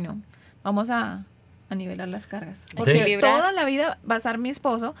decir, bueno, vamos a nivelar las cargas. Porque toda la vida va a ser mi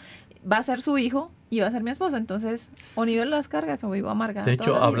esposo, va a ser su hijo y va a ser mi esposo. Entonces, o nivelo las cargas o vivo amargada. De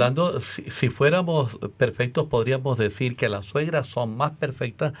hecho, hablando, si fuéramos perfectos, podríamos decir que las suegras son más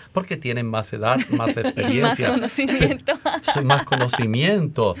perfectas porque tienen más edad, más experiencia. Más conocimiento. Más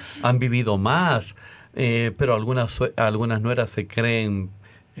conocimiento, han vivido más. Pero algunas nueras se creen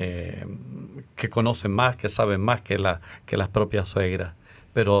que conocen más, que saben más que las propias suegras.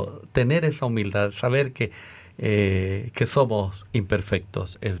 Pero tener esa humildad, saber que somos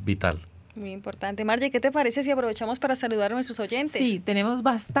imperfectos es vital. Muy importante. Margie, ¿qué te parece si aprovechamos para saludar a nuestros oyentes? Sí, tenemos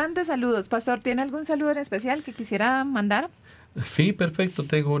bastantes saludos. Pastor, ¿tiene algún saludo en especial que quisiera mandar? Sí, perfecto.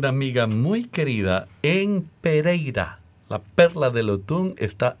 Tengo una amiga muy querida en Pereira, la perla del Otún.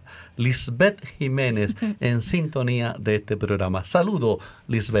 Está Lisbeth Jiménez en sintonía de este programa. Saludo,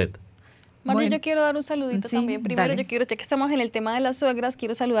 Lisbeth. Margie, yo quiero dar un saludito también. Primero, dale. yo quiero, ya que estamos en el tema de las suegras,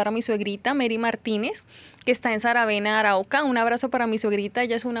 quiero saludar a mi suegrita, Mary Martínez, que está en Saravena, Arauca. Un abrazo para mi suegrita,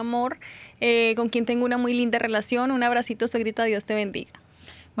 ella es un amor, con quien tengo una muy linda relación. Un abracito, suegrita, Dios te bendiga.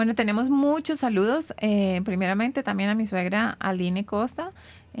 Bueno, tenemos muchos saludos. Primeramente también a mi suegra Aline Costa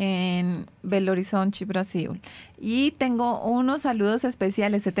en Belo Horizonte, Brasil. Y tengo unos saludos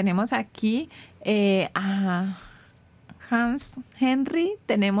especiales. Tenemos aquí a Hans Henry,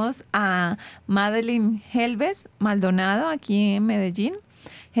 tenemos a Madeline Helves Maldonado aquí en Medellín,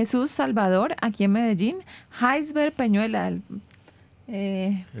 Jesús Salvador aquí en Medellín, Heisberg Peñuela,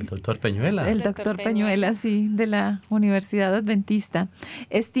 el doctor Peñuela. El doctor Peñuela, sí, de la Universidad Adventista.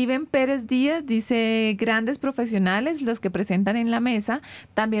 Steven Pérez Díaz dice, grandes profesionales los que presentan en la mesa,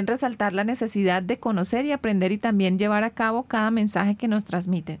 también resaltar la necesidad de conocer y aprender y también llevar a cabo cada mensaje que nos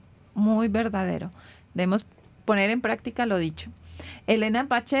transmiten. Muy verdadero. Debemos poner en práctica lo dicho. Elena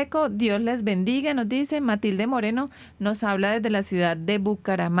Pacheco, Dios les bendiga, nos dice. Matilde Moreno nos habla desde la ciudad de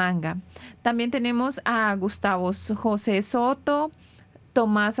Bucaramanga. También tenemos a Gustavo José Soto,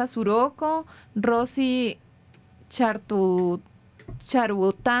 Tomás Azuroco, Rosy Charbutanta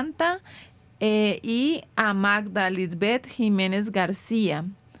y a Magda Lisbeth Jiménez García.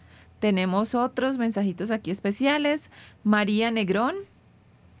 Tenemos otros mensajitos aquí especiales. María Negrón,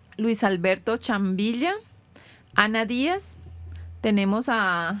 Luis Alberto Chambilla, Ana Díaz, tenemos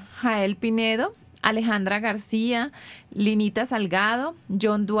a Jael Pinedo, Alejandra García, Linita Salgado,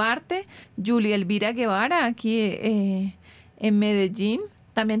 John Duarte, Julia Elvira Guevara aquí en Medellín.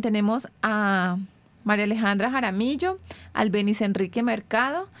 También tenemos a María Alejandra Jaramillo, Albeniz Enrique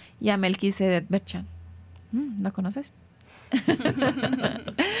Mercado y a Melquisedec Berchan. ¿La conoces?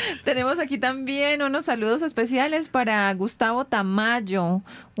 Tenemos aquí también unos saludos especiales para Gustavo Tamayo.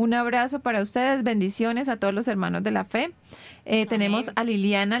 Un abrazo para ustedes, bendiciones a todos los hermanos de la fe. Tenemos a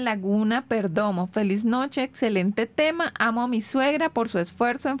Liliana Laguna Perdomo. Feliz noche, excelente tema. Amo a mi suegra por su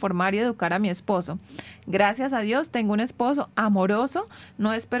esfuerzo en formar y educar a mi esposo. Gracias a Dios tengo un esposo amoroso,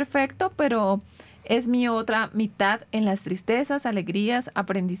 no es perfecto, pero es mi otra mitad en las tristezas, alegrías,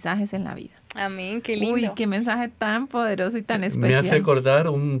 aprendizajes en la vida. Amén, qué lindo. Uy, qué mensaje tan poderoso y tan especial. Me hace acordar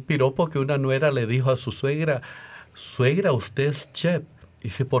un piropo que una nuera le dijo a su suegra: suegra, usted es chef.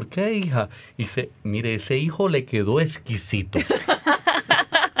 Dice, ¿por qué, hija? Dice, mire, ese hijo le quedó exquisito.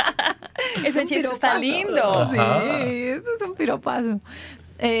 Ese chiste está lindo. Sí, eso es un piropazo.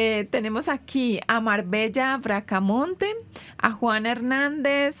 Tenemos aquí a Marbella Bracamonte, a Juan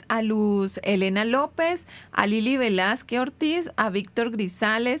Hernández, a Luz Elena López, a Lili Velázquez Ortiz, a Víctor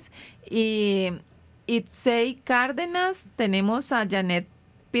Grisales y Itzey Cárdenas. Tenemos a Janet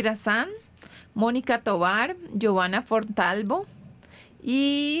Pirazán, Mónica Tobar, Giovanna Fortalvo.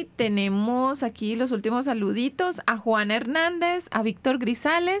 Y tenemos aquí los últimos saluditos a Juan Hernández, a Víctor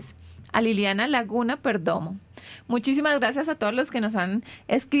Grisales, a Liliana Laguna Perdomo. Muchísimas gracias a todos los que nos han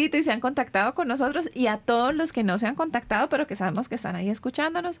escrito y se han contactado con nosotros y a todos los que no se han contactado, pero que sabemos que están ahí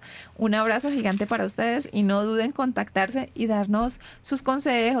escuchándonos. Un abrazo gigante para ustedes y no duden en contactarse y darnos sus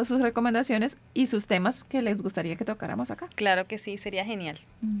consejos, sus recomendaciones y sus temas que les gustaría que tocáramos acá. Claro que sí, sería genial.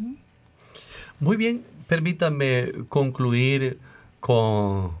 Uh-huh. Muy bien, permítanme concluir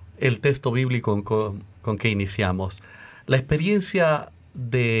con el texto bíblico con que iniciamos. La experiencia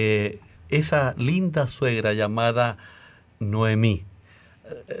de esa linda suegra llamada Noemí.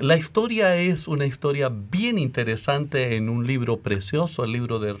 La historia es una historia bien interesante en un libro precioso, el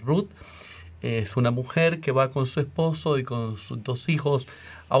libro de Ruth. Es una mujer que va con su esposo y con sus 2 hijos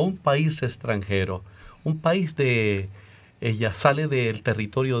a un país extranjero. Ella sale del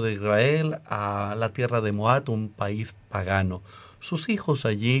territorio de Israel a la tierra de Moab, un país pagano. Sus hijos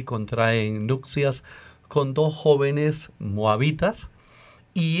allí contraen nupcias con 2 jóvenes moabitas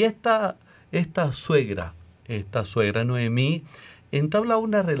y esta suegra Noemí entabla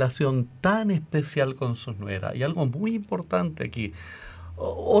una relación tan especial con su nuera. Y algo muy importante aquí,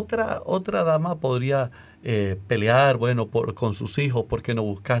 otra dama podría pelear, con sus hijos, ¿por qué no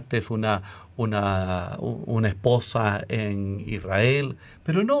buscaste una esposa en Israel?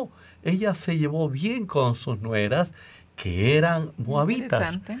 Pero no, ella se llevó bien con sus nueras, que eran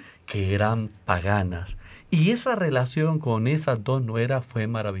moabitas, que eran paganas. Y esa relación con esas 2 nueras fue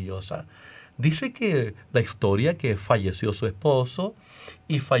maravillosa. Dice que la historia que falleció su esposo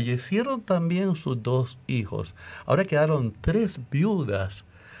y fallecieron también sus 2 hijos. Ahora quedaron 3 viudas,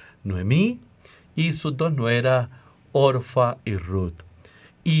 Noemí y sus 2 nueras, Orfa y Ruth.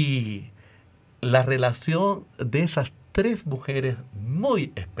 Y la relación de esas 3 mujeres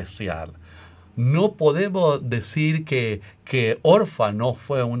muy especial. No podemos decir que Orfa no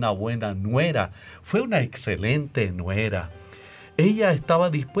fue una buena nuera, fue una excelente nuera. Ella estaba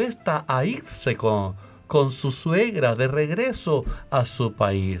dispuesta a irse con su suegra de regreso a su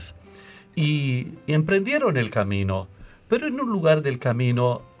país. Y emprendieron el camino. Pero en un lugar del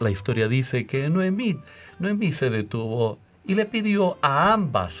camino, la historia dice que Noemí se detuvo y le pidió a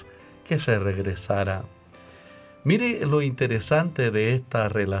ambas que se regresara. Mire lo interesante de esta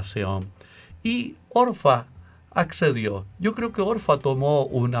relación. Y Orfa accedió. Yo creo que Orfa tomó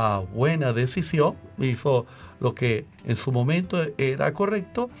una buena decisión, hizo lo que en su momento era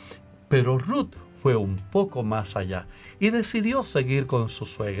correcto, pero Ruth fue un poco más allá y decidió seguir con su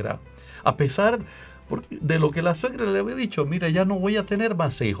suegra. A pesar de lo que la suegra le había dicho, mira, ya no voy a tener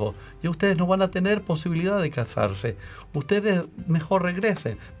más hijos, ya ustedes no van a tener posibilidad de casarse, ustedes mejor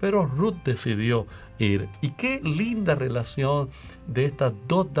regresen. Pero Ruth decidió ir. Y qué linda relación de estas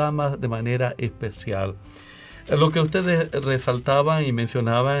 2 damas de manera especial. Lo que ustedes resaltaban y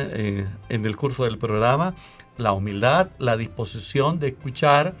mencionaban en el curso del programa, la humildad, la disposición de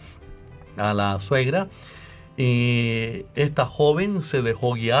escuchar a la suegra. Y esta joven se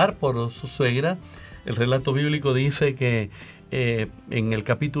dejó guiar por su suegra. El relato bíblico dice que en el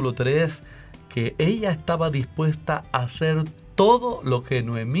capítulo 3, que ella estaba dispuesta a hacer todo lo que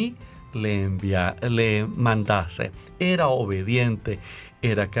Noemí le mandase. Era obediente,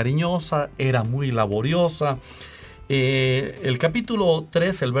 era cariñosa, era muy laboriosa. El capítulo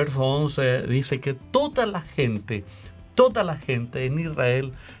 3, el verso 11, dice que toda la gente en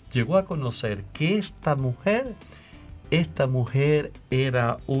Israel llegó a conocer que esta mujer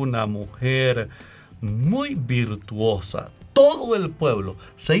era una mujer muy virtuosa. Todo el pueblo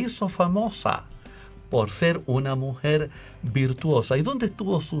se hizo famosa por ser una mujer virtuosa. ¿Y dónde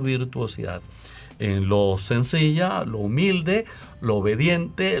estuvo su virtuosidad? En lo sencilla, lo humilde, lo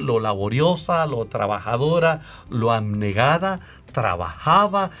obediente, lo laboriosa, lo trabajadora, lo abnegada.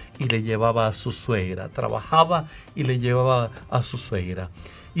 Trabajaba y le llevaba a su suegra.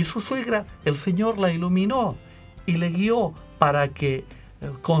 Y su suegra, el Señor la iluminó y le guió para que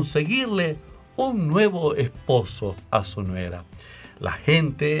conseguirle un nuevo esposo a su nuera. La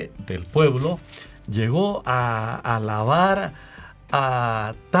gente del pueblo llegó a alabar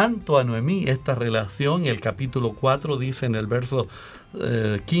tanto a Noemí esta relación. El capítulo 4 dice, en el verso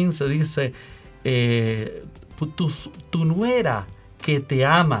 15, dice, tu nuera que te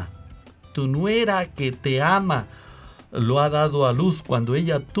ama, tu nuera que te ama, lo ha dado a luz cuando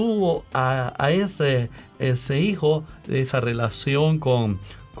ella tuvo a ese hijo, esa relación con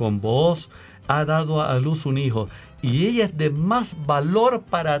vos, ha dado a luz un hijo. Y ella es de más valor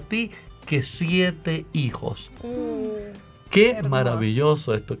para ti que 7 hijos. Qué hermoso.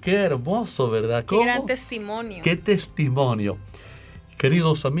 Maravilloso esto, qué hermoso, ¿verdad? Qué gran testimonio. Qué testimonio.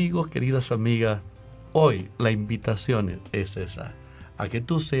 Queridos amigos, queridas amigas, hoy la invitación es esa, a que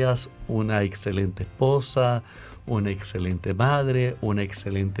tú seas una excelente esposa, una excelente madre, una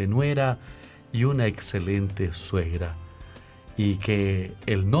excelente nuera y una excelente suegra. Y que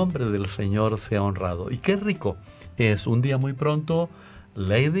el nombre del Señor sea honrado. Y qué rico es un día muy pronto,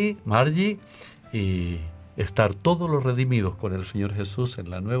 Lady, Margie, y estar todos los redimidos con el Señor Jesús en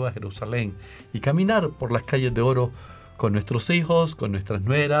la Nueva Jerusalén y caminar por las calles de oro con nuestros hijos, con nuestras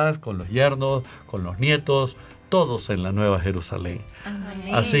nueras, con los yernos, con los nietos, todos en la Nueva Jerusalén.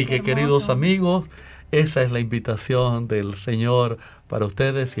 Amén. Así que, queridos amigos, esa es la invitación del Señor para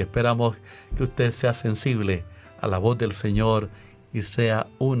ustedes y esperamos que usted sea sensible a la voz del Señor y sea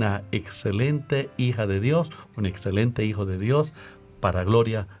una excelente hija de Dios, un excelente hijo de Dios para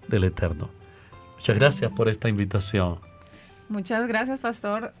gloria del Eterno. Muchas gracias por esta invitación. Muchas gracias,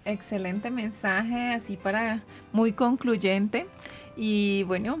 pastor. Excelente mensaje, así para muy concluyente. Y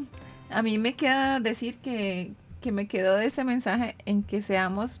bueno, a mí me queda decir que me quedó de ese mensaje en que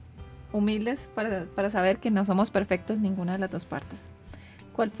seamos humildes para saber que no somos perfectos ninguna de las dos partes.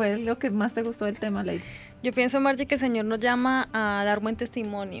 ¿Cuál fue lo que más te gustó del tema, Lady? Yo pienso, Margie, que el Señor nos llama a dar buen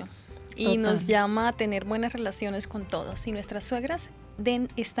testimonio y nos llama a tener buenas relaciones con todos. Y nuestras suegras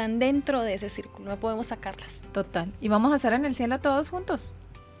están dentro de ese círculo, no podemos sacarlas. Total. ¿Y vamos a estar en el cielo todos juntos?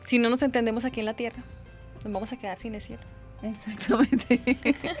 Si no nos entendemos aquí en la tierra, nos vamos a quedar sin el cielo. Exactamente.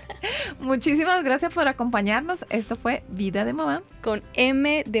 Muchísimas gracias por acompañarnos. Esto fue Vida de Mamá con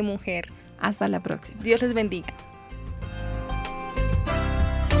M de mujer. Hasta la próxima. Dios les bendiga.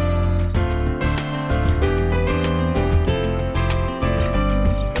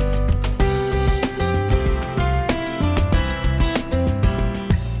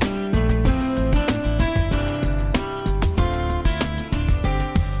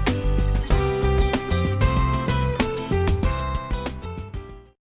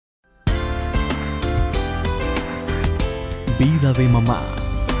 Vida de Mamá.